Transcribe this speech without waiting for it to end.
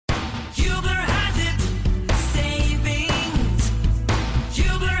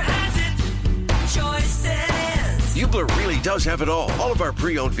does have it all. All of our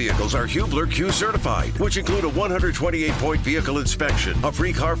pre-owned vehicles are Hubler Q certified, which include a 128-point vehicle inspection, a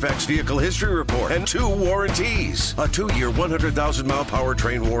free Carfax vehicle history report, and 2 warranties. A 2-year, 100,000-mile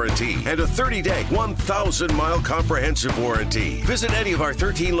powertrain warranty, and a 30-day, 1,000-mile comprehensive warranty. Visit any of our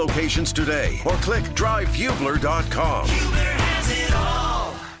 13 locations today, or click drivehubler.com. Hubler has it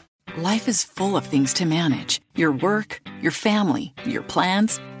all. Life is full of things to manage. Your work, your family, your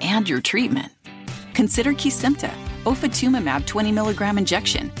plans, and your treatment. Consider Kesimpta, ofatumumab 20 milligram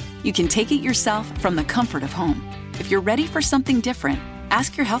injection. You can take it yourself from the comfort of home. If you're ready for something different,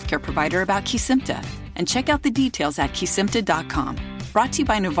 ask your healthcare provider about Kesimpta and check out the details at kesimpta.com. Brought to you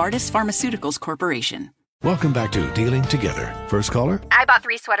by Novartis Pharmaceuticals Corporation. Welcome back to Dealing Together. First caller? I bought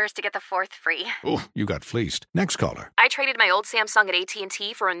 3 sweaters to get the 4th free. Oh, you got fleeced. Next caller? I traded my old Samsung at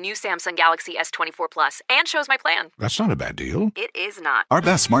AT&T for a new Samsung Galaxy S24 Plus and chose my plan. That's not a bad deal. It is not. Our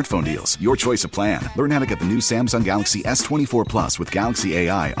best smartphone deals. Your choice of plan. Learn how to get the new Samsung Galaxy S24 Plus with Galaxy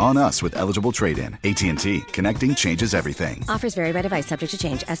AI on us with eligible trade-in. AT&T. Connecting changes everything. Offers vary by device. Subject to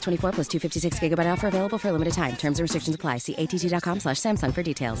change. S24 plus 256 gigabyte offer available for a limited time. Terms and restrictions apply. See att.com/Samsung for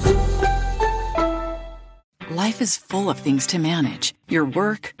details. Life is full of things to manage. Your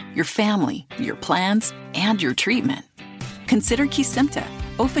work, your family, your plans, and your treatment. Consider Kesimpta,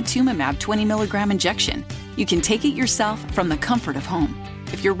 ofatumumab 20 milligram injection. You can take it yourself from the comfort of home.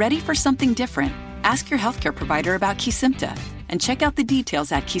 If you're ready for something different, ask your healthcare provider about Kesimpta and check out the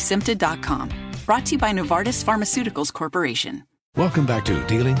details at kesimpta.com. Brought to you by Novartis Pharmaceuticals Corporation. Welcome back to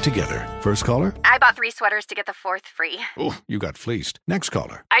Dealing Together. First caller? I bought 3 sweaters to get the 4th free. Oh, you got fleeced. Next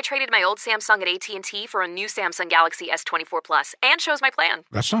caller? I traded my old Samsung at AT&T for a new Samsung Galaxy S24 Plus and chose my plan.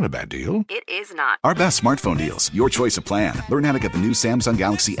 That's not a bad deal. It is not. Our best smartphone deals. Your choice of plan. Learn how to get the new Samsung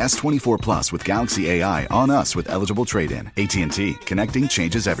Galaxy S24 Plus with Galaxy AI on us with eligible trade-in. AT&T. Connecting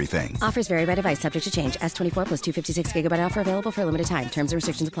changes everything. Offers vary by device. Subject to change. S24 plus 256 gigabyte offer available for a limited time. Terms and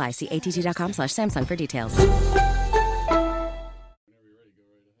restrictions apply. See att.com/Samsung for details.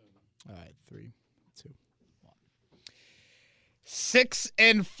 All right, 3, 2, 1.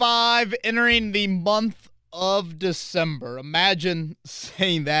 6-5 entering the month of December. Imagine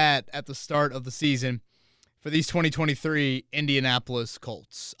saying that at the start of the season for these 2023 Indianapolis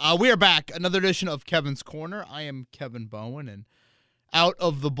Colts. We are back. Another edition of Kevin's Corner. I am Kevin Bowen, and out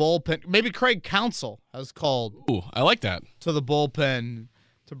of the bullpen, maybe Craig Counsell has called. Ooh, I like that. To the bullpen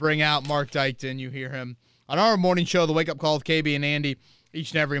to bring out Mark Dykton. You hear him on our morning show, The Wake Up Call with KB and Andy.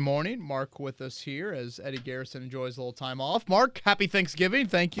 Each and every morning, Mark with us here as Eddie Garrison enjoys a little time off. Mark, happy Thanksgiving.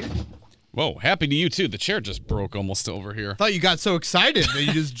 Thank you. Whoa, happy to you, too. The chair just broke almost over here. I thought you got so excited that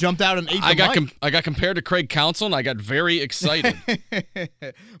you just jumped out and ate I the mic. I got compared to Craig Counsell, and I got very excited.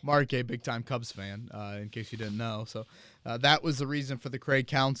 Mark, a big-time Cubs fan, in case you didn't know. So that was the reason for the Craig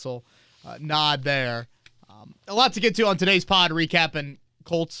Counsell nod there. A lot to get to on today's pod, recapping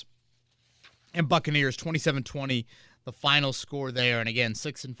Colts and Buccaneers, 27-20. The final score there, and again,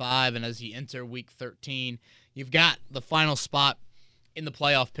 6-5, and as you enter Week 13, you've got the final spot in the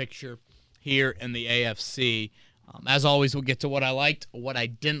playoff picture here in the AFC. As always, we'll get to what I liked, what I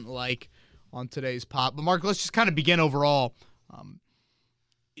didn't like on today's pod. But, Mark, let's just kind of begin overall.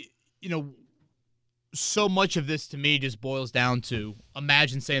 So much of this, to me, just boils down to,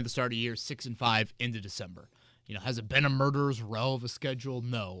 imagine saying at the start of the year, 6-5 into December. Has it been a murderer's row of a schedule?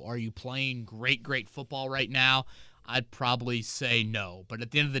 No. Are you playing great football right now? I'd probably say no. But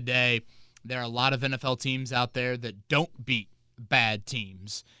at the end of the day, there are a lot of NFL teams out there that don't beat bad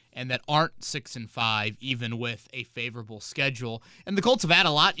teams and that aren't 6-5, even with a favorable schedule. And the Colts have had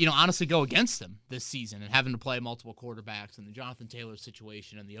a lot, honestly go against them this season and having to play multiple quarterbacks and the Jonathan Taylor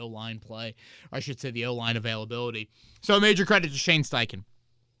situation and the O-line play, or I should say the O-line availability. So a major credit to Shane Steichen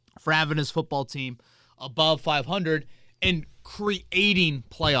for having his football team above 500 and creating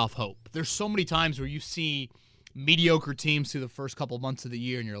playoff hope. There's so many times where you see mediocre teams through the first couple months of the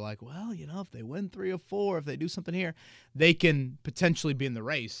year, and you're like, well, if they win 3 or 4, if they do something here, they can potentially be in the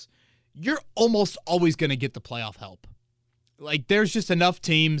race. You're almost always going to get the playoff help. Like, there's just enough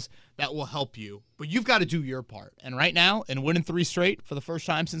teams that will help you, but you've got to do your part. And right now, in winning 3 straight for the first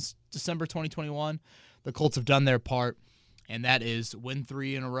time since December 2021, the Colts have done their part, and that is win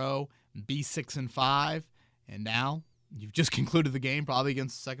 3 in a row, be 6-5, and now you've just concluded the game, probably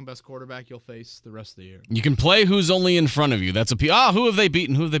against the second-best quarterback you'll face the rest of the year. You can play who's only in front of you. That's who have they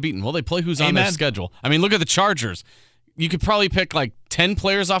beaten? Who have they beaten? Well, they play who's on their schedule. I mean, look at the Chargers. You could probably pick like 10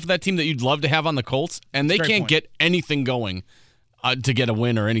 players off of that team that you'd love to have on the Colts, and they can't get anything going to get a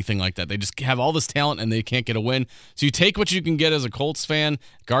win or anything like that. They just have all this talent, and they can't get a win. So you take what you can get as a Colts fan.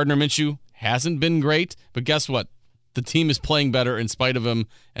 Gardner Minshew hasn't been great, but guess what? the team is playing better in spite of him,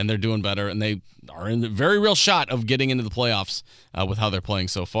 and they're doing better, and they are in the very real shot of getting into the playoffs with how they're playing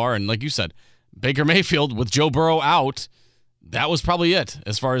so far. And like you said, Baker Mayfield with Joe Burrow out, that was probably it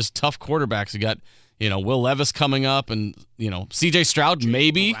as far as tough quarterbacks. You got, Will Levis coming up, and C.J. Stroud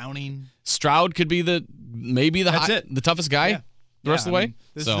maybe. Browning. Stroud could be the toughest guy the rest of the way.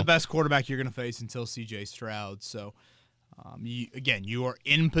 This is the best quarterback you're going to face until C.J. Stroud. So, you are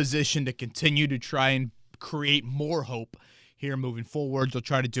in position to continue to try and create more hope here moving forward. You'll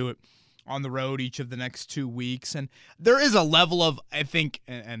try to do it on the road each of the next 2 weeks. And there is a level of, I think,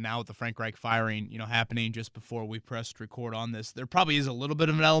 and now with the Frank Reich firing, happening just before we pressed record on this, there probably is a little bit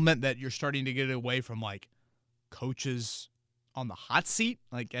of an element that you're starting to get away from, like, coaches on the hot seat.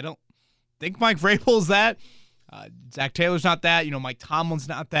 Like, I don't think Mike Vrabel's that. Zach Taylor's not that. Mike Tomlin's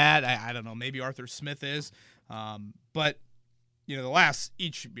not that. I don't know. Maybe Arthur Smith is. But, the last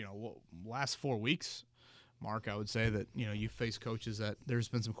 4 weeks, Mark, I would say that, you face coaches that there's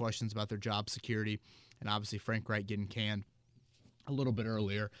been some questions about their job security, and obviously Frank Reich getting canned a little bit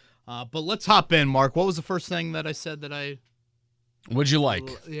earlier. But let's hop in, Mark. What was the first thing that I said that I... What'd you like?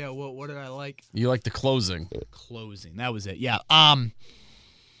 Yeah, what did I like? You like the closing. Closing, that was it, yeah.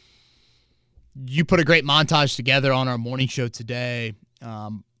 You put a great montage together on our morning show today.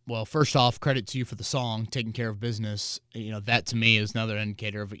 Well, first off, credit to you for the song, Taking Care of Business. That to me is another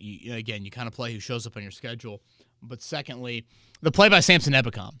indicator of, again, you kind of play who shows up on your schedule. But secondly, the play by Samson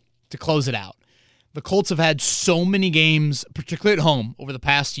Ebukam to close it out. The Colts have had so many games, particularly at home, over the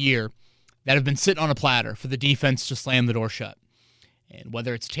past year that have been sitting on a platter for the defense to slam the door shut. And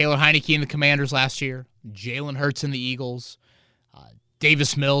whether it's Taylor Heineke and the Commanders last year, Jalen Hurts and the Eagles,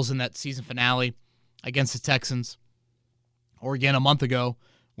 Davis Mills in that season finale against the Texans, or again a month ago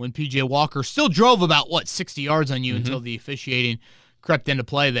when P.J. Walker still drove about, 60 yards on you until the officiating crept into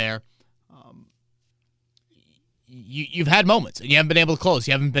play there. You've had moments, and you haven't been able to close.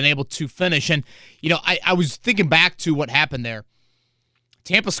 You haven't been able to finish. And, I was thinking back to what happened there.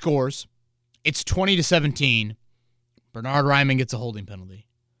 Tampa scores. It's 20-17. Bernard Ryman gets a holding penalty.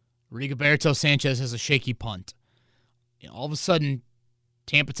 Rigoberto Sanchez has a shaky punt. All of a sudden,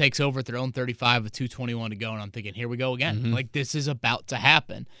 Tampa takes over at their own 35 with 2:21 to go, and I'm thinking, here we go again. Like, this is about to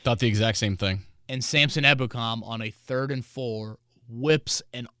happen. Thought the exact same thing. And Samson Ebukam on a 3rd and 4 whips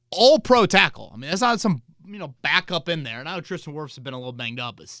an all-pro tackle. I mean, that's not some, backup in there. And I know Tristan Wirfs has been a little banged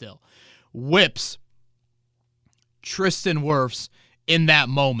up, but still. Whips Tristan Wirfs in that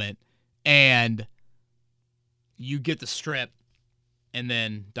moment, and you get the strip, and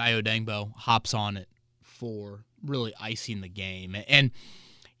then Dio Dengbo hops on it for really icing the game. And,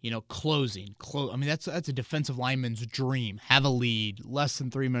 closing. I mean, that's a defensive lineman's dream. Have a lead, less than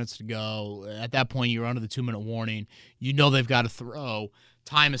 3 minutes to go. At that point, you're under the 2-minute warning. They've got to throw.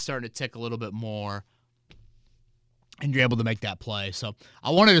 Time is starting to tick a little bit more, and you're able to make that play. So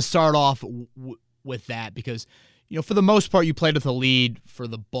I wanted to start off with that because, for the most part, you played with a lead for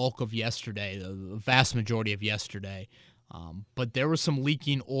the bulk of yesterday, the vast majority of yesterday. But there were some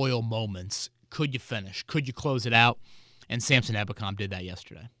leaking oil moments. Could you finish? Could you close it out? And Samson Ebukam did that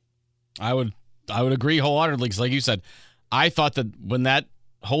yesterday. I would agree wholeheartedly because, like you said, I thought that when that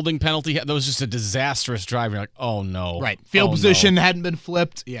holding penalty, that was just a disastrous drive. You're like, oh, no. Right. Field position hadn't been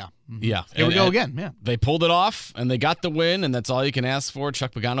flipped. Yeah. Mm-hmm. Yeah. Here we go again. Yeah. They pulled it off, and they got the win, and that's all you can ask for.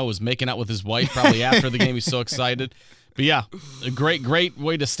 Chuck Pagano was making out with his wife probably after the game. He's so excited. But, yeah, a great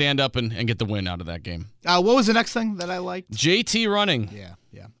way to stand up and get the win out of that game. What was the next thing that I liked? JT running. Yeah.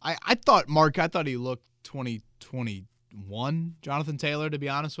 I thought, Mark, he looked 2021, Jonathan Taylor, to be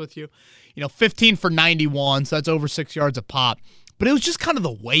honest with you. 15 for 91, so that's over 6 yards a pop. But it was just kind of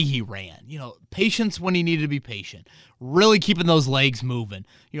the way he ran. Patience when he needed to be patient. Really keeping those legs moving.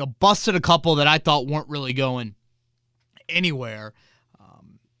 Busted a couple that I thought weren't really going anywhere.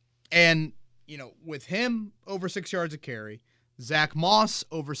 And with him, over 6 yards a carry. Zach Moss,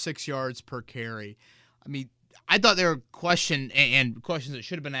 over 6 yards per carry. I mean, I thought there were questions that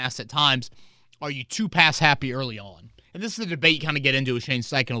should have been asked at times. Are you too pass happy early on? And this is the debate you kind of get into with Shane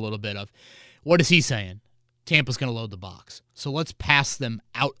Steichen a little bit of. What is he saying? Tampa's going to load the box. So let's pass them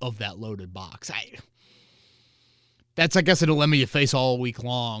out of that loaded box. That's, I guess, a dilemma you face all week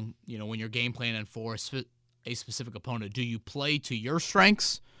long, when you're game planning for a specific opponent. Do you play to your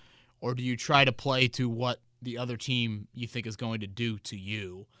strengths, or do you try to play to what the other team you think is going to do to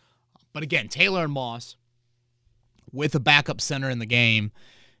you? But again, Taylor and Moss, with a backup center in the game,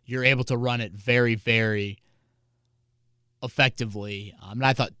 you're able to run it very, very effectively. And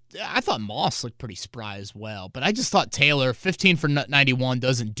I thought Moss looked pretty spry as well. But I just thought Taylor, 15 for 91,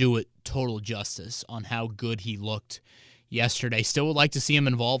 doesn't do it total justice on how good he looked yesterday. Still would like to see him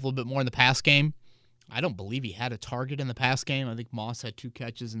involved a little bit more in the pass game. I don't believe he had a target in the pass game. I think Moss had 2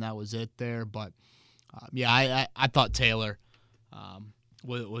 catches, and that was it there. But, I thought Taylor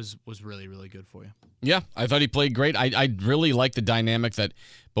was really, really good for you. Yeah, I thought he played great. I really like the dynamic that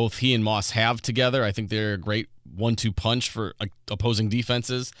both he and Moss have together. I think they're a great 1-2 punch for opposing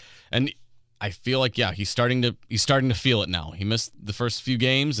defenses. And I feel like, he's starting to feel it now. He missed the first few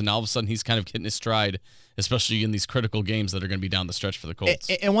games, and all of a sudden he's kind of hitting his stride, especially in these critical games that are going to be down the stretch for the Colts.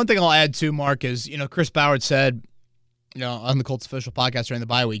 And one thing I'll add too, Mark, is Chris Ballard said, on the Colts official podcast during the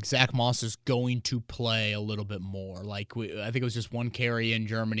bye week, Zach Moss is going to play a little bit more. I think it was just 1 carry in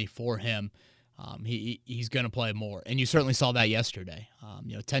Germany for him. He's going to play more, and you certainly saw that yesterday.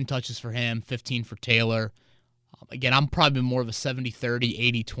 10 touches for him, 15 for Taylor. Again, I'm probably more of a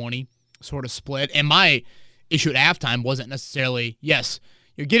 70-30, 80-20 sort of split. And my issue at halftime wasn't necessarily, yes,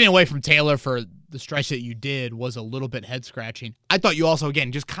 you're getting away from Taylor for the stretch that you did was a little bit head-scratching. I thought you also,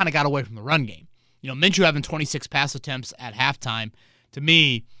 again, just kind of got away from the run game. Minshew having 26 pass attempts at halftime, to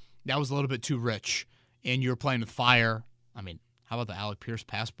me, that was a little bit too rich. And you were playing with fire. I mean, how about the Alec Pierce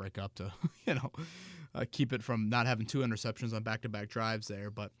pass breakup to, keep it from not having 2 interceptions on back-to-back drives there.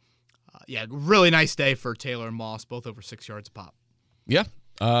 But, really nice day for Taylor and Moss, both over 6 yards a pop. Yeah.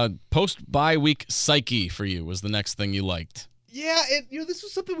 Post-bye week psyche for you was the next thing you liked. Yeah, this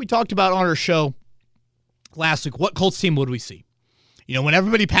was something we talked about on our show last week. What Colts team would we see? When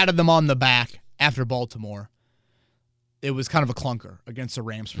everybody patted them on the back after Baltimore, it was kind of a clunker against the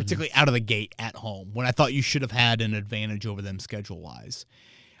Rams, particularly out of the gate at home, when I thought you should have had an advantage over them schedule-wise.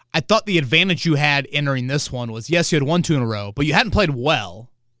 I thought the advantage you had entering this one was, yes, you had 1-2 in a row, but you hadn't played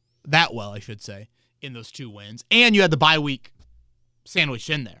that well, I should say, in those 2 wins, and you had the bye week sandwiched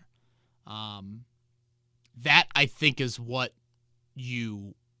in there. That, I think, is what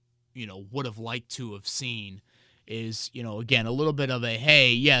you would have liked to have seen is, again, a little bit of a,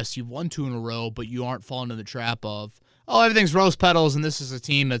 hey, yes, you've won 2 in a row, but you aren't falling into the trap of, everything's rose petals, and this is a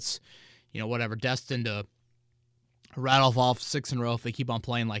team that's, destined to rattle off 6 in a row if they keep on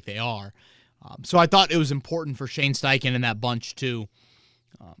playing like they are. So I thought it was important for Shane Steichen and that bunch to,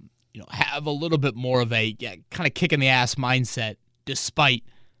 have a little bit more of a kind of kick-in-the-ass mindset despite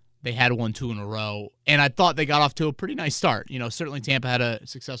they had 1-2 in a row. And I thought they got off to a pretty nice start. Certainly Tampa had a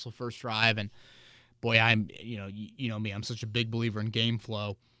successful first drive, and boy, I'm, you know me, I'm such a big believer in game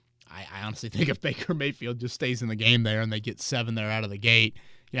flow. I honestly think if Baker Mayfield just stays in the game there and they get 7 there out of the gate,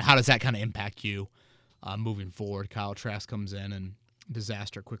 how does that kind of impact you moving forward? Kyle Trask comes in and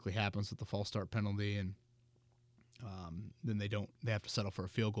disaster quickly happens with the false start penalty, and then they have to settle for a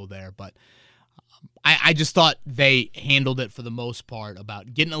field goal there. But I just thought they handled it for the most part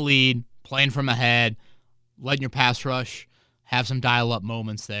about getting a lead, playing from ahead, letting your pass rush have some dial-up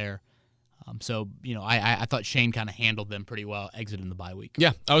moments there. I thought Shane kind of handled them pretty well exiting the bye week.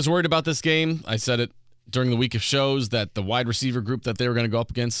 Yeah, I was worried about this game. I said it during the week of shows that the wide receiver group that they were going to go up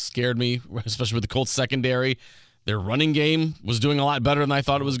against scared me, especially with the Colts secondary. Their running game was doing a lot better than I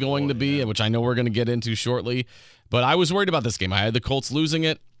thought it was going to be, which I know we're going to get into shortly. But I was worried about this game. I had the Colts losing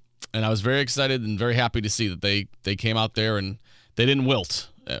it, and I was very excited and very happy to see that they came out there and they didn't wilt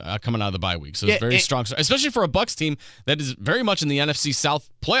coming out of the bye week. So it's very strong, especially for a Bucs team that is very much in the NFC South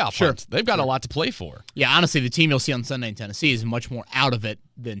playoff hunt. They've got a lot to play for. Yeah, honestly, the team you'll see on Sunday in Tennessee is much more out of it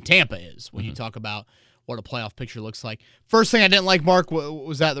than Tampa is when you talk about what a playoff picture looks like. First thing I didn't like, Mark,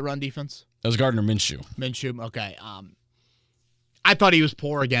 was that the run defense? That was Gardner Minshew. Okay. I thought he was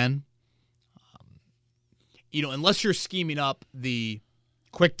poor again. Unless you're scheming up the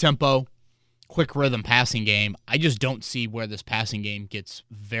quick tempo, quick rhythm passing game, I just don't see where this passing game gets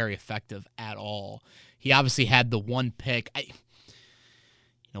very effective at all. He obviously had the one pick.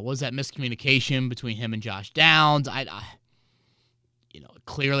 Was that miscommunication between him and Josh Downs?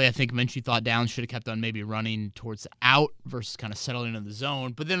 Clearly I think Minshew thought Downs should have kept on maybe running towards the out versus kind of settling in the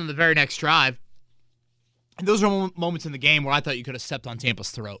zone. But then in the very next drive, those are moments in the game where I thought you could have stepped on Tampa's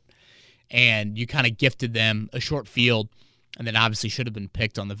throat. And you kind of gifted them a short field, and then obviously should have been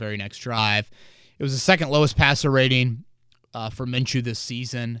picked on the very next drive. It was the second lowest passer rating for Minshew this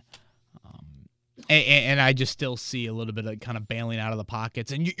season. And I just still see a little bit of kind of bailing out of the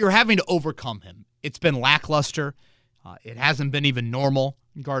pockets. And you're having to overcome him. It's been lackluster. It hasn't been even normal,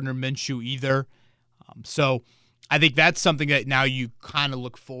 Gardner Minshew either. So I think that's something that now you kind of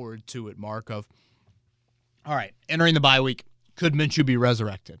look forward to it, Mark, of, all right, entering the bye week, could Minshew be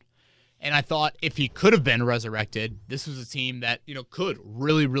resurrected? And I thought if he could have been resurrected, this was a team that, could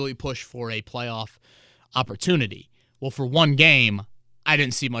really, really push for a playoff opportunity. Well, for one game, I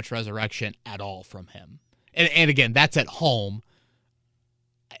didn't see much resurrection at all from him. And again, that's at home.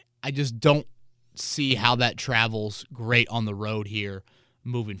 I just don't see how that travels great on the road here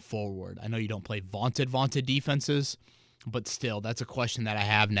moving forward. I know you don't play vaunted defenses, but still, that's a question that I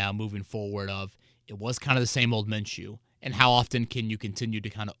have now moving forward of it was kind of the same old Minshew, and how often can you continue to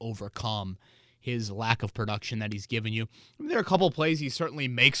kind of overcome his lack of production that he's given you? I mean, there are a couple of plays he certainly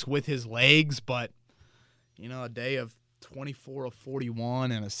makes with his legs, but, a day of 24 of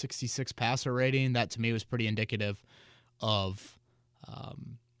 41 and a 66 passer rating, that to me was pretty indicative of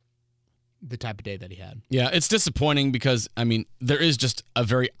the type of day that he had. Yeah, it's disappointing because, there is just a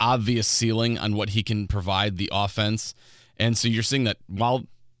very obvious ceiling on what he can provide the offense. And so you're seeing that while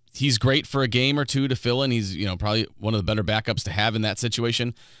he's great for a game or two to fill in, he's, probably one of the better backups to have in that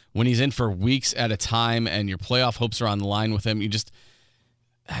situation. When he's in for weeks at a time and your playoff hopes are on the line with him,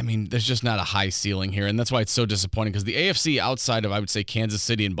 there's just not a high ceiling here. And that's why it's so disappointing because the AFC outside of, I would say, Kansas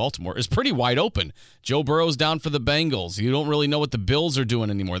City and Baltimore is pretty wide open. Joe Burrow's down for the Bengals. You don't really know what the Bills are doing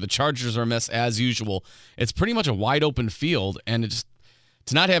anymore. The Chargers are a mess as usual. It's pretty much a wide open field. And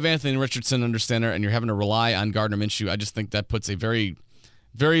to not have Anthony Richardson under center and you're having to rely on Gardner Minshew, I just think that puts a very,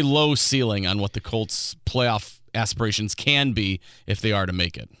 very low ceiling on what the Colts' playoff aspirations can be if they are to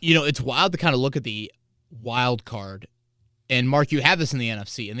make it. It's wild to kind of look at the wild card. And, Mark, you have this in the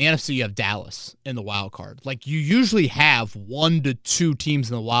NFC. In the NFC, you have Dallas in the wild card. Like, you usually have 1 to 2 teams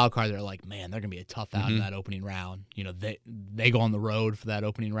in the wild card that are like, man, they're going to be a tough out in that opening round. They go on the road for that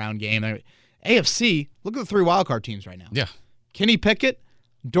opening round game. AFC, look at the 3 wild card teams right now. Yeah. Kenny Pickett,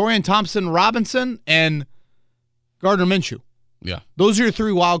 Dorian Thompson-Robinson, and Gardner Minshew. Yeah. Those are your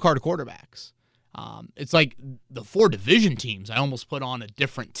 3 wild card quarterbacks. It's like the 4 division teams I almost put on a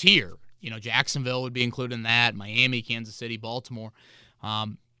different tier. Jacksonville would be included in that. Miami, Kansas City, Baltimore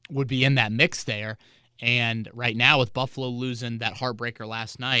would be in that mix there. And right now with Buffalo losing that heartbreaker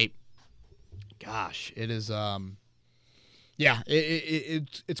last night, gosh, it is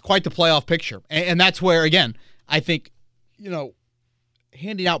it's quite the playoff picture. And that's where, again, I think,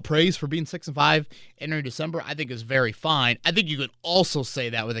 handing out praise for being 6-5 entering December, I think is very fine. I think you could also say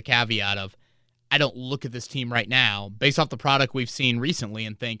that with a caveat of I don't look at this team right now based off the product we've seen recently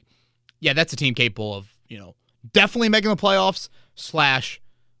and think, yeah, that's a team capable of, definitely making the playoffs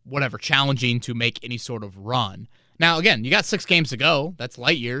 / whatever, challenging to make any sort of run. Now, again, you got 6 games to go. That's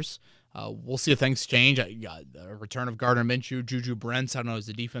light years. We'll see if things change. You got a return of Gardner Minshew, Juju Brents. I don't know, as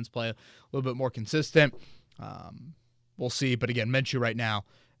the defense play a little bit more consistent. We'll see. But again, Minshew right now,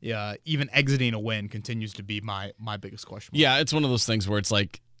 even exiting a win continues to be my biggest question. Yeah, it's one of those things where it's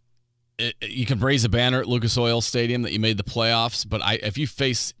like, you can raise a banner at Lucas Oil Stadium that you made the playoffs, but if you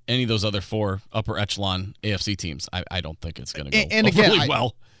face any of those other 4 upper echelon AFC teams, I don't think it's going to go really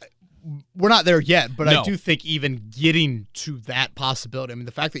well. We're not there yet, but No. I do think even getting to that possibility,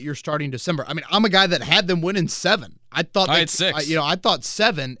 the fact that you're starting December, I'm a guy that had them winning 7. I thought I had 6. I thought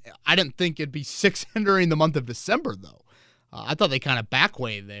 7. I didn't think it'd be 6 entering the month of December, though. I thought they kind of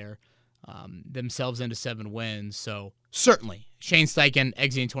backway there themselves into 7 wins. So certainly, Shane Steichen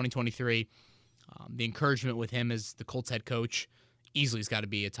exiting 2023, the encouragement with him as the Colts head coach easily has got to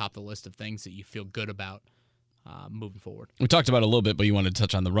be atop the list of things that you feel good about moving forward. We talked about it a little bit, but you wanted to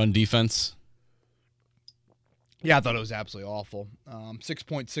touch on the run defense. Yeah, I thought it was absolutely awful.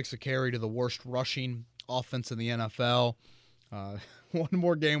 6.6 a carry to the worst rushing offense in the NFL. One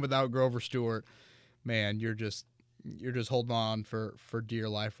more game without Grover Stewart. Man, you're just holding on for dear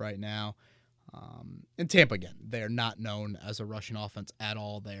life right now. And Tampa, again, they're not known as a rushing offense at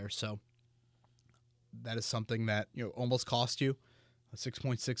all there. So that is something that almost cost you.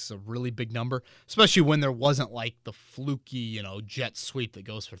 6.6 is a really big number, especially when there wasn't like the fluky, jet sweep that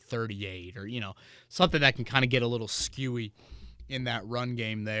goes for 38 or, something that can kind of get a little skewy in that run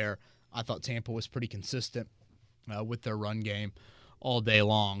game there. I thought Tampa was pretty consistent with their run game all day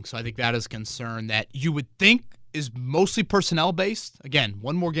long. So I think that is a concern that you would think is mostly personnel based. Again,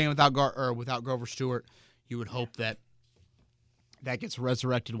 one more game without Grover Stewart. You would hope that gets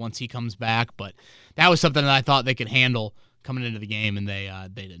resurrected once he comes back, but that was something that I thought they could handle coming into the game, and they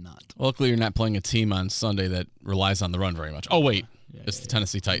did not. Well, luckily, you're not playing a team on Sunday that relies on the run very much. Oh wait, it's the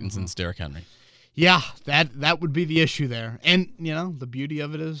Tennessee Titans and it's Derrick Henry. Yeah, that would be the issue there. And the beauty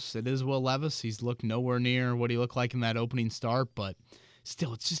of it is Will Levis. He's looked nowhere near what he looked like in that opening start, but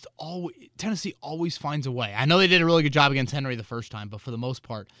still, it's just Tennessee always finds a way. I know they did a really good job against Henry the first time, but for the most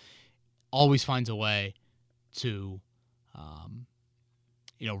part, always finds a way to,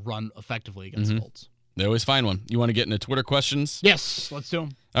 run effectively against the Colts. They always find one. You want to get into Twitter questions? Yes, let's do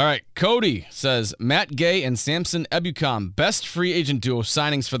them. All right. Cody says, Matt Gay and Samson Ebukam, best free agent duo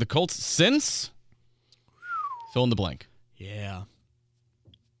signings for the Colts since? Fill in the blank. Yeah.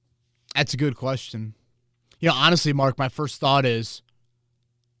 That's a good question. Honestly, Mark, my first thought is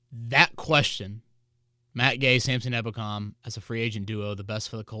that question Matt Gay, Samson Ebukam as a free agent duo, the best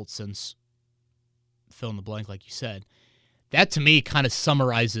for the Colts since fill in the blank, like you said. That, to me, kind of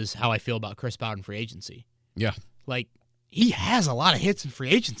summarizes how I feel about Chris Ballard in free agency. Yeah. Like, he has a lot of hits in free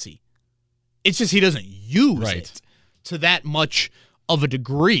agency. It's just he doesn't use it to that much of a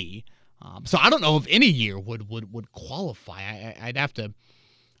degree. So I don't know if any year would qualify. I'd have to,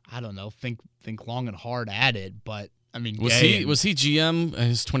 I don't know, think long and hard at it, but I mean, was he GM?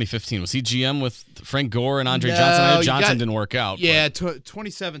 It's 2015. Was he GM with Frank Gore and Andre Johnson? I know Johnson didn't work out. Yeah,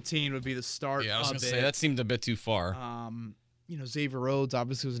 2017 would be the start. Yeah, I was going to say that seemed a bit too far. Xavier Rhodes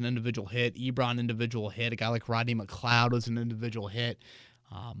obviously was an individual hit. Ebron, individual hit. A guy like Rodney McLeod was an individual hit.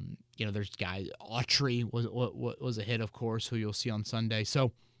 There's guys. Autry was a hit, of course, who you'll see on Sunday.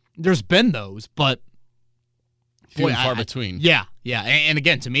 So there's been those, but few and far between. Yeah. And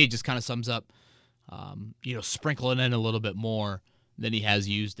again, to me, it just kind of sums up. Sprinkle it in a little bit more than he has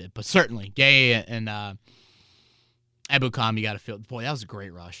used it. But certainly, Gay and Ebukam, you got to feel. Boy, that was a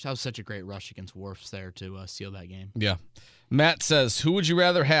great rush. That was such a great rush against Wirfs there to seal that game. Yeah. Matt says, who would you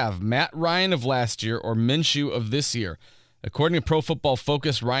rather have, Matt Ryan of last year or Minshew of this year? According to Pro Football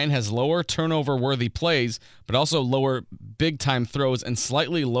Focus, Ryan has lower turnover-worthy plays, but also lower big-time throws and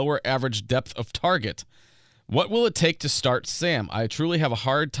slightly lower average depth of target. What will it take to start Sam? I truly have a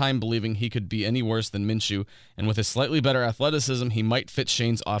hard time believing he could be any worse than Minshew, and with his slightly better athleticism, he might fit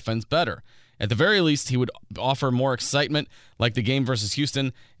Shane's offense better. At the very least, he would offer more excitement, like the game versus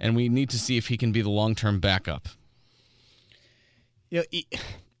Houston, and we need to see if he can be the long-term backup.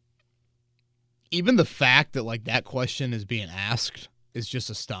 Even the fact that that question is being asked is just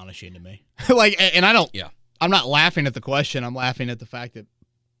astonishing to me. And I don't. Yeah. I'm not laughing at the question. I'm laughing at the fact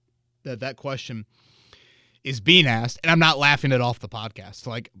that question is being asked, and I'm not laughing it off the podcast.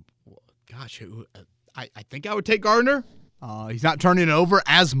 Gosh, I think I would take Gardner. He's not turning it over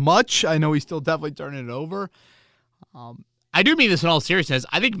as much. I know he's still definitely turning it over. I do mean this in all seriousness.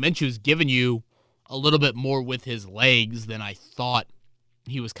 I think Minshew's given you a little bit more with his legs than I thought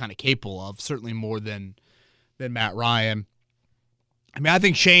he was kind of capable of, certainly more than Matt Ryan. I mean, I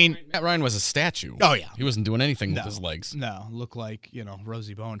think Matt Ryan was a statue. Oh, yeah. He wasn't doing anything with his legs. No, looked like,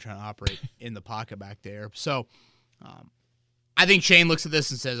 Rosie Bone trying to operate in the pocket back there. So I think Shane looks at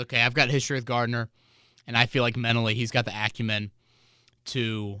this and says, okay, I've got history with Gardner, and I feel like mentally he's got the acumen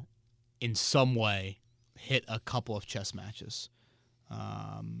to, in some way, hit a couple of chess matches.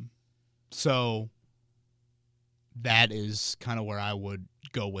 So that is kind of where I would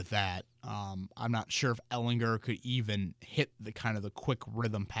go with that. I'm not sure if Ellinger could even hit the kind of the quick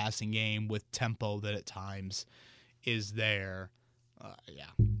rhythm passing game with tempo that at times is there.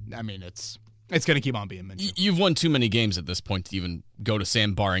 I mean, it's going to keep on being Minshew. You've won too many games at this point to even go to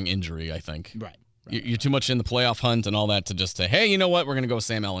Sam barring injury, I think. Right. You're too much in the playoff hunt and all that to just say, hey, you know what, we're going to go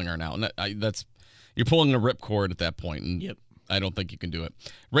Sam Ellinger now. And that's you're pulling a ripcord at that point. And yep. I don't think you can do it.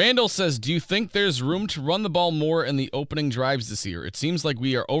 Randall says, do you think there's room to run the ball more in the opening drives this year? It seems like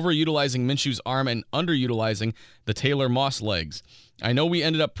we are overutilizing Minshew's arm and underutilizing the Taylor Moss legs. I know we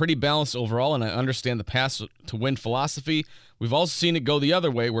ended up pretty balanced overall, and I understand the pass to win philosophy. We've also seen it go the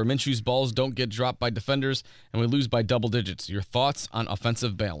other way, where Minshew's balls don't get dropped by defenders, and we lose by double digits. Your thoughts on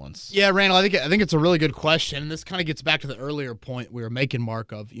offensive balance? Yeah, Randall, I think it's a really good question. And this kind of gets back to the earlier point we were making,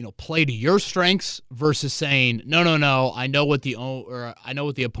 Mark, of play to your strengths versus saying no. I know what the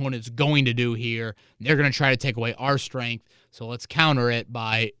opponent's going to do here. They're going to try to take away our strength, so let's counter it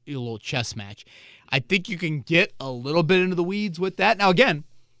by a little chess match. I think you can get a little bit into the weeds with that. Now, again,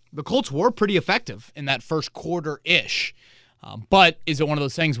 the Colts were pretty effective in that first quarter-ish. But is it one of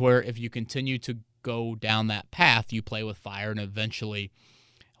those things where if you continue to go down that path, you play with fire and eventually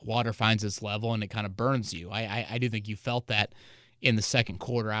water finds its level and it kind of burns you? I do think you felt that in the second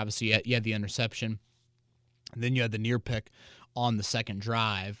quarter. Obviously, you had the interception. And then you had the near pick on the second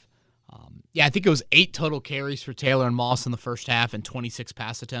drive. I think it was 8 total carries for Taylor and Moss in the first half and 26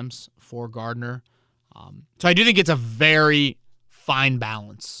 pass attempts for Gardner. So I do think it's a very fine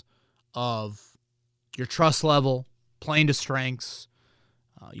balance of your trust level, playing to strengths,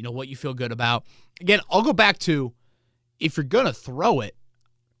 what you feel good about. Again, I'll go back to, if you're going to throw it,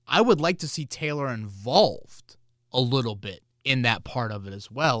 I would like to see Taylor involved a little bit in that part of it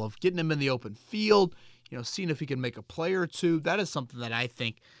as well, of getting him in the open field, seeing if he can make a play or two. That is something that I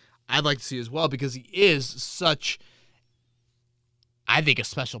think I'd like to see as well, because he is such, I think, a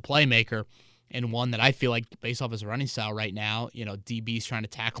special playmaker, and one that I feel like, based off his running style right now, DBs trying to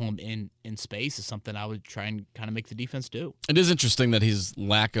tackle him in space is something I would try and kind of make the defense do. It is interesting that his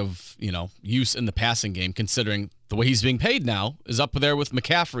lack of, use in the passing game, considering the way he's being paid now, is up there with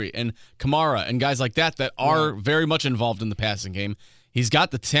McCaffrey and Kamara and guys like that are very much involved in the passing game. He's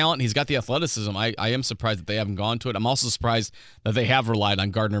got the talent. He's got the athleticism. I am surprised that they haven't gone to it. I'm also surprised that they have relied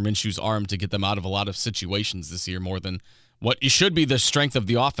on Gardner Minshew's arm to get them out of a lot of situations this year more than what should be the strength of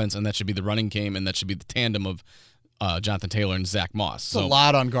the offense, and that should be the running game, and that should be the tandem of Jonathan Taylor and Zach Moss. It's a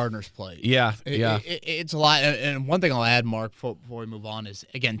lot on Gardner's plate. Yeah, It's a lot. And one thing I'll add, Mark, before we move on is,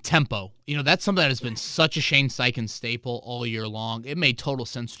 again, tempo. That's something that has been such a Shane Steichen staple all year long. It made total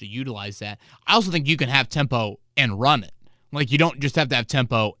sense to utilize that. I also think you can have tempo and run it. Like, you don't just have to have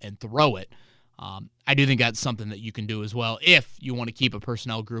tempo and throw it. I do think that's something that you can do as well if you want to keep a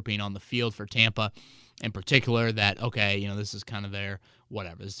personnel grouping on the field for Tampa in particular that, okay, this is kind of their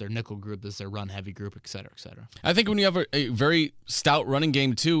whatever. This is their nickel group, this is their run-heavy group, et cetera, et cetera. I think when you have a very stout running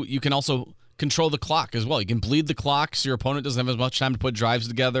game, too, you can also control the clock as well. You can bleed the clock so your opponent doesn't have as much time to put drives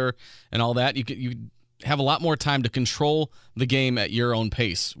together and all that. You have a lot more time to control the game at your own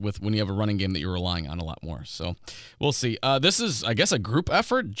pace when you have a running game that you're relying on a lot more. So we'll see. This is, I guess, a group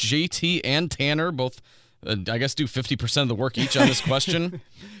effort. JT and Tanner both, I guess, do 50% of the work each on this question.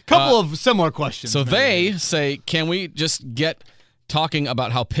 Couple of similar questions. So they say, can we just get talking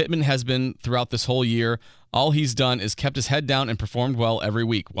about how Pittman has been throughout this whole year? All he's done is kept his head down and performed well every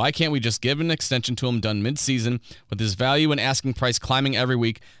week. Why can't we just give an extension to him done mid-season with his value and asking price climbing every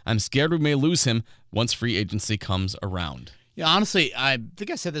week? I'm scared we may lose him once free agency comes around. Yeah, honestly, I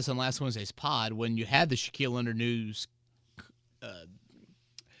think I said this on last Wednesday's pod when you had the Shaquille Leonard news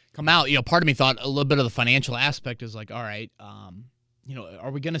come out. Part of me thought a little bit of the financial aspect is like, all right,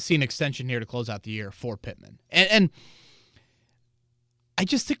 are we going to see an extension here to close out the year for Pittman? And I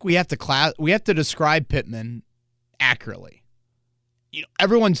just think we have to describe Pittman accurately.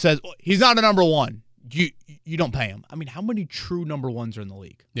 Everyone says he's not a number one. You don't pay him. I mean, how many true number ones are in the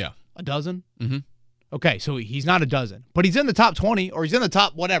league? Yeah, a dozen. Mm-hmm. Okay, so he's not a dozen, but he's in the top 20 or he's in the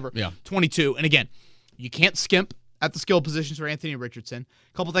top whatever. Yeah, 22. And again, you can't skimp at the skill positions for Anthony Richardson.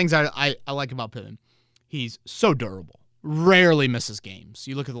 A couple things I like about Pittman. He's so durable. Rarely misses games.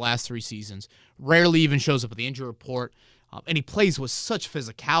 You look at the last 3 seasons. Rarely even shows up at the injury report. And he plays with such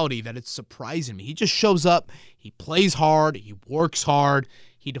physicality that it's surprising me. He just shows up. He plays hard. He works hard.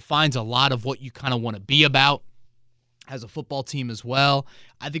 He defines a lot of what you kind of want to be about as a football team as well.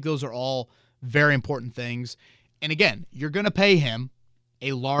 I think those are all very important things. And again, you're going to pay him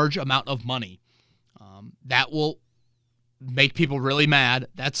a large amount of money. That will make people really mad.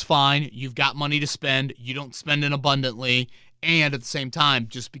 That's fine. You've got money to spend. You don't spend it abundantly. And at the same time,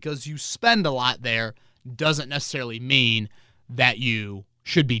 just because you spend a lot there doesn't necessarily mean that you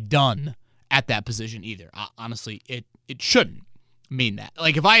should be done at that position either. Honestly, it shouldn't mean that.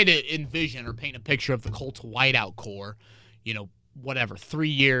 Like, if I had to envision or paint a picture of the Colts wideout core, 3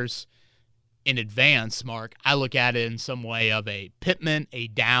 years in advance, Mark, I look at it in some way of a Pittman, a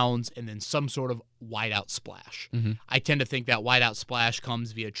Downs, and then some sort of wideout splash. Mm-hmm. I tend to think that wideout splash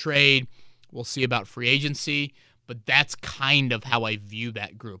comes via trade. We'll see about free agency. But that's kind of how I view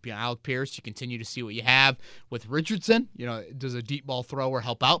that group. Alec Pierce, you continue to see what you have with Richardson. Does a deep ball thrower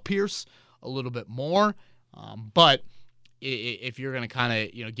help out Pierce a little bit more? But if you're going to kind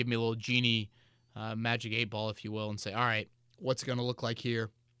of, give me a little genie magic 8-ball, if you will, and say, all right, what's it going to look like here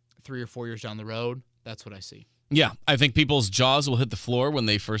 3 or 4 years down the road? That's what I see. Yeah, I think people's jaws will hit the floor when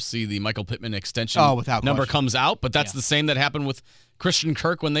they first see the Michael Pittman extension number comes out, but that's the same that happened with Christian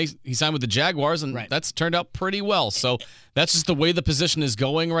Kirk when he signed with the Jaguars, and that's turned out pretty well. So that's just the way the position is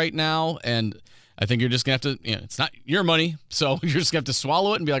going right now, and I think you're just going to have to, it's not your money, so you're just going to have to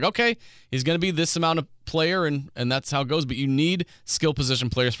swallow it and be like, okay, he's going to be this amount of player, and that's how it goes. But you need skill position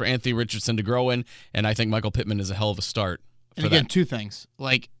players for Anthony Richardson to grow in, and I think Michael Pittman is a hell of a start for and again, that. 2 things.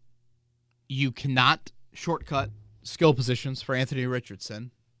 Like, you cannot shortcut skill positions for Anthony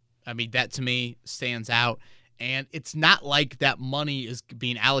Richardson. I mean, that to me stands out. And it's not like that money is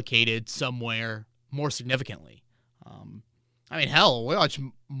being allocated somewhere more significantly. I mean, hell, we watched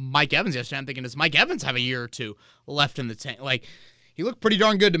Mike Evans yesterday. I'm thinking, does Mike Evans have a year or 2 left in the tank? Like, he looked pretty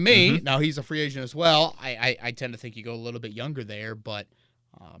darn good to me. Mm-hmm. Now, he's a free agent as well. I tend to think you go a little bit younger there. But,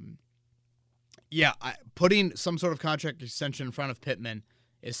 putting some sort of contract extension in front of Pittman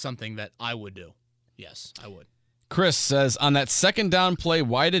is something that I would do. Yes, I would. Chris says, on that second down play,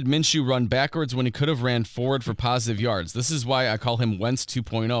 why did Minshew run backwards when he could have ran forward for positive yards? This is why I call him Wentz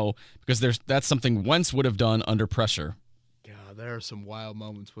 2.0, because that's something Wentz would have done under pressure. God, there are some wild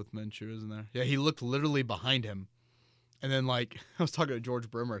moments with Minshew, isn't there? Yeah, he looked literally behind him. And then, I was talking to George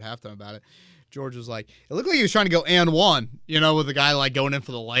Brimmer at halftime about it. George was like, it looked like he was trying to go and one, with the guy, going in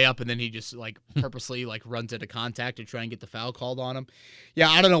for the layup, and then he just, purposely, runs into contact to try and get the foul called on him. Yeah,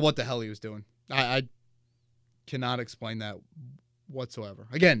 I don't know what the hell he was doing. I cannot explain that whatsoever.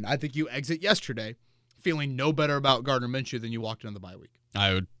 Again, I think you exit yesterday feeling no better about Gardner Minshew than you walked into the bye week.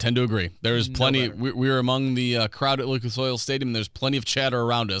 I would tend to agree. There's plenty. We were among the crowd at Lucas Oil Stadium. There's plenty of chatter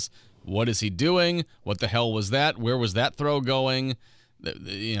around us. What is he doing? What the hell was that? Where was that throw going?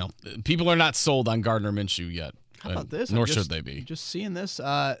 People are not sold on Gardner Minshew yet. How about this? Nor should they be. Just seeing this.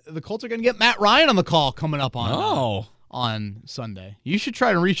 The Colts are going to get Matt Ryan on the call coming up on Sunday. You should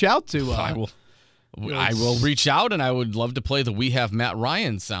try to reach out to. I will reach out, and I would love to play the "We Have Matt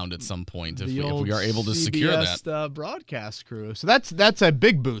Ryan" sound at some point if we are able to secure that. Broadcast crew. So that's a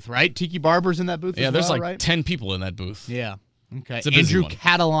big booth, right? Tiki Barber's in that booth. Yeah, there's right? 10 people in that booth. Yeah. Okay. It's a busy Andrew one.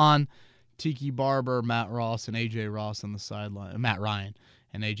 Catalan, Tiki Barber, Matt Ross, and AJ Ross on the sideline. Matt Ryan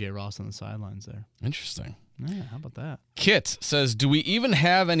and AJ Ross on the sidelines there. Interesting. Yeah, how about that? Kit says, do we even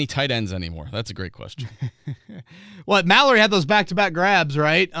have any tight ends anymore? That's a great question. Well, Mallory had those back-to-back grabs,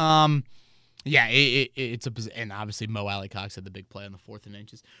 right? Yeah, it's a, and obviously Mo Alley Cox had the big play on the 4th and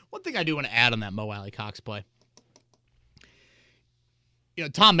inches. One thing I do want to add on that Mo Alley Cox play,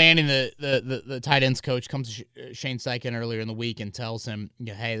 Tom Manning, the tight ends coach, comes to Shane Steichen earlier in the week and tells him,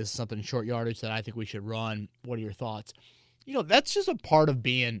 hey, this is something in short yardage that I think we should run. What are your thoughts? That's just a part of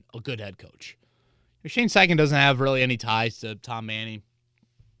being a good head coach. Shane Steichen doesn't have really any ties to Tom Manning.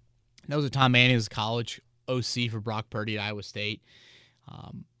 He knows that Tom Manning is a college OC for Brock Purdy at Iowa State.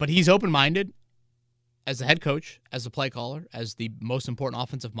 But he's open-minded as a head coach, as a play caller, as the most important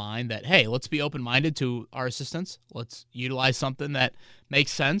offensive mind that, hey, let's be open-minded to our assistants. Let's utilize something that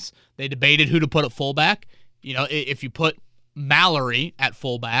makes sense. They debated who to put at fullback. If you put Mallory at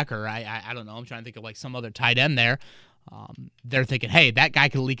fullback, or I don't know, I'm trying to think of like some other tight end there, they're thinking, hey, that guy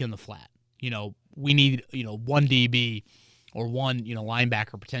can leak in the flat. We need, one DB or one,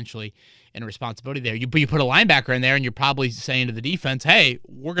 linebacker potentially in responsibility there. But you put a linebacker in there and you're probably saying to the defense, hey,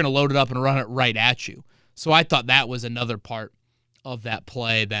 we're going to load it up and run it right at you. So I thought that was another part of that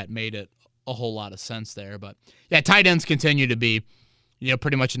play that made it a whole lot of sense there. But, yeah, tight ends continue to be,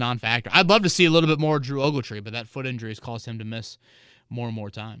 pretty much a non-factor. I'd love to see a little bit more Drew Ogletree, but that foot injury has caused him to miss more and more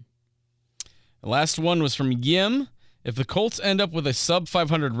time. The last one was from Yim. If the Colts end up with a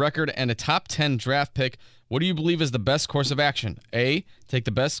sub-500 record and a top 10 draft pick, what do you believe is the best course of action? A, take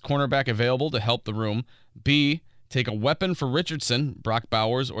the best cornerback available to help the room. B, take a weapon for Richardson, Brock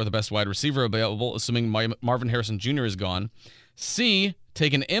Bowers, or the best wide receiver available, assuming Marvin Harrison Jr. is gone. C,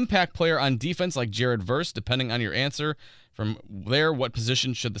 take an impact player on defense like Jared Verse, depending on your answer. From there, what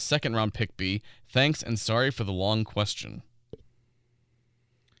position should the second-round pick be? Thanks, and sorry for the long question.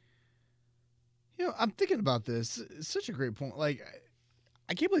 I'm thinking about this. It's such a great point. Like,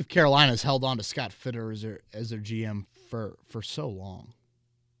 I can't believe Carolina's held on to Scott Fitter as their GM for so long.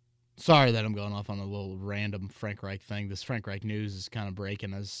 Sorry that I'm going off on a little random Frank Reich thing. This Frank Reich news is kind of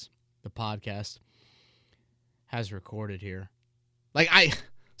breaking as the podcast has recorded here.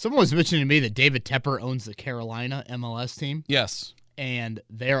 Someone was mentioning to me that David Tepper owns the Carolina MLS team. Yes. And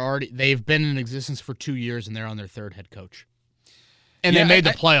they've been in existence for 2 years and they're on their third head coach. And they made the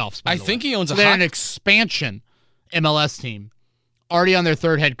playoffs. I think he owns they're an expansion MLS team, already on their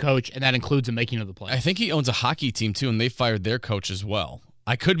third head coach, and that includes a making of the playoffs. I think he owns a hockey team too, and they fired their coach as well.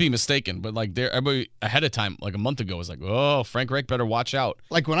 I could be mistaken, but everybody ahead of time, like a month ago, was like, "Oh, Frank Reich better watch out."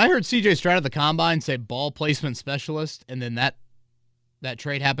 Like when I heard CJ Stroud at the combine say ball placement specialist, and then that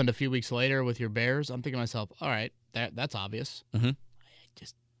trade happened a few weeks later with your Bears, I'm thinking to myself, all right, that's obvious. Mm-hmm.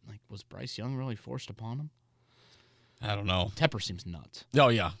 Was Bryce Young really forced upon him? I don't know. Tepper seems nuts. Oh,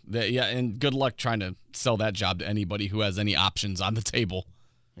 yeah. Yeah, and good luck trying to sell that job to anybody who has any options on the table.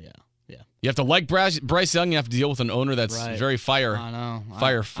 Yeah. You have to like Bryce Young. You have to deal with an owner that's very fire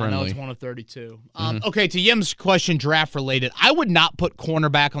friendly. I know it's one of 32. Okay, to Yim's question, draft related, I would not put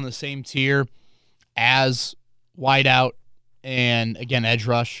cornerback on the same tier as wideout and, again, edge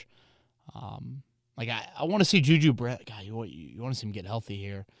rush. I want to see Juju Brett. God, you want to see him get healthy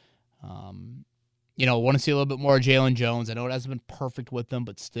here. Want to see a little bit more of Jalen Jones. I know it hasn't been perfect with them,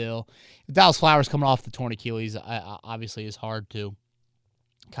 but still. Dallas Flowers coming off the torn Achilles obviously is hard to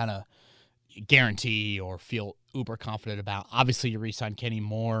kind of guarantee or feel uber confident about. Obviously, you re-sign Kenny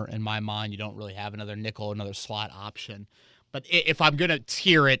Moore. In my mind, you don't really have another nickel, another slot option. But if I'm going to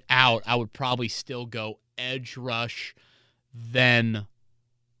tier it out, I would probably still go edge rush, then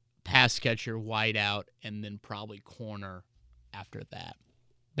pass catcher, wide out, and then probably corner after that.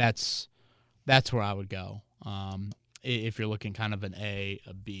 That's where I would go. If you're looking kind of an A,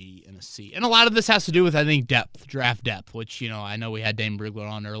 a B, and a C. And a lot of this has to do with, I think, depth, draft depth, which, I know we had Dane Brugler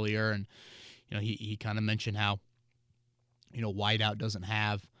on earlier, and, he kind of mentioned how, wideout doesn't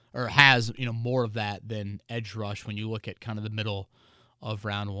have, or has, more of that than edge rush when you look at kind of the middle of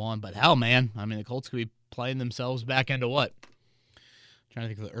round one. But hell, man, I mean, the Colts could be playing themselves back into what? Trying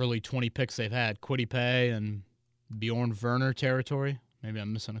to think of the early 20 picks they've had. Kwity Paye and Bjorn Werner territory. Maybe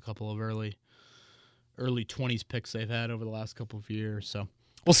I'm missing a couple of early 20s picks they've had over the last couple of years. So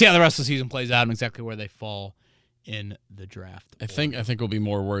we'll see how the rest of the season plays out and exactly where they fall in the draft. I think we'll be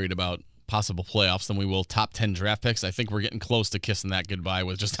more worried about possible playoffs than we will top 10 draft picks. I think we're getting close to kissing that goodbye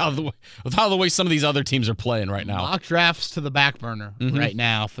with just how the way some of these other teams are playing right now. Mock drafts to the back burner right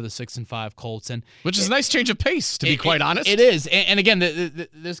now for the 6-5 Colts, and which is a nice change of pace, to be quite honest. It is, and again,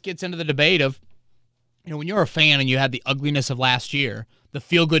 this gets into the debate of, when you're a fan and you had the ugliness of last year, the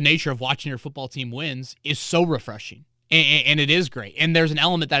feel-good nature of watching your football team wins is so refreshing, and it is great. And there's an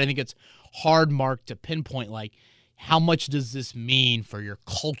element that I think it's hard, Mark, to pinpoint, like, how much does this mean for your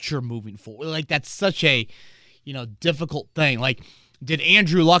culture moving forward? Like, that's such a, difficult thing. Like, did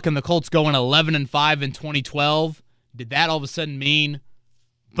Andrew Luck and the Colts go in 11-5 in 2012? Did that all of a sudden mean,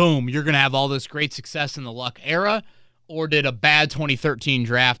 boom, you're going to have all this great success in the Luck era? Or did a bad 2013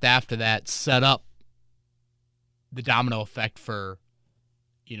 draft after that set up the domino effect for,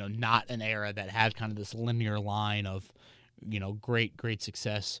 not an era that had kind of this linear line of, great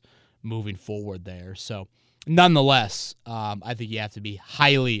success moving forward there? So, nonetheless, I think you have to be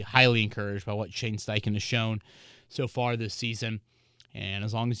highly, highly encouraged by what Shane Steichen has shown so far this season. And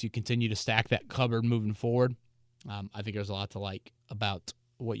as long as you continue to stack that cupboard moving forward, I think there's a lot to like about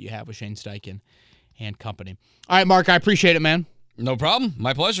what you have with Shane Steichen and company. All right, Mark, I appreciate it, man. No problem.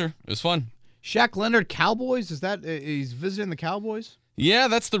 My pleasure. It was fun. Shaq Leonard, Cowboys? Is that he's visiting the Cowboys? Yeah,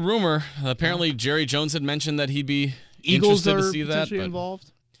 that's the rumor. Apparently, Jerry Jones had mentioned that he'd be interested to see that. Eagles are potentially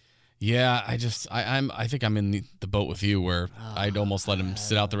involved? Yeah, I think I'm in the boat with you where I'd almost let him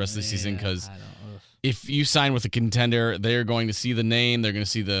sit out the rest of the season, because if you sign with a contender, they're going to see the name, they're going to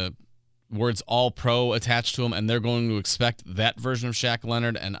see the words All-Pro attached to him, and they're going to expect that version of Shaq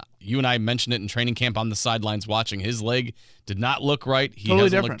Leonard. And you and I mentioned it in training camp on the sidelines watching. His leg did not look right. He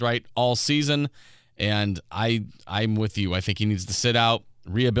hasn't looked right all season, and I'm with you. I think he needs to sit out,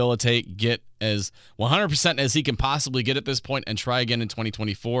 rehabilitate, get as 100% as he can possibly get at this point, and try again in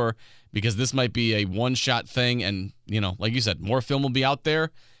 2024, because this might be a one-shot thing. And, like you said, more film will be out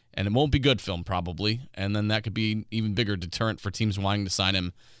there, and it won't be good film probably. And then that could be an even bigger deterrent for teams wanting to sign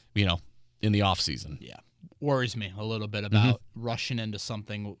him, in the offseason. Yeah. Worries me a little bit about rushing into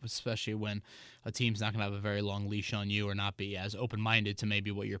something, especially when a team's not going to have a very long leash on you or not be as open-minded to maybe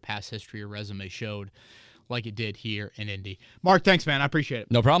what your past history or resume showed, like it did here in Indy. Mark, thanks, man. I appreciate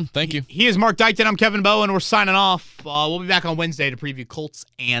it. No problem. Thank you. He is Mark Dykton. I'm Kevin Bowen. We're signing off. We'll be back on Wednesday to preview Colts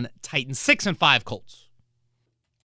and Titans. 6-5 Colts.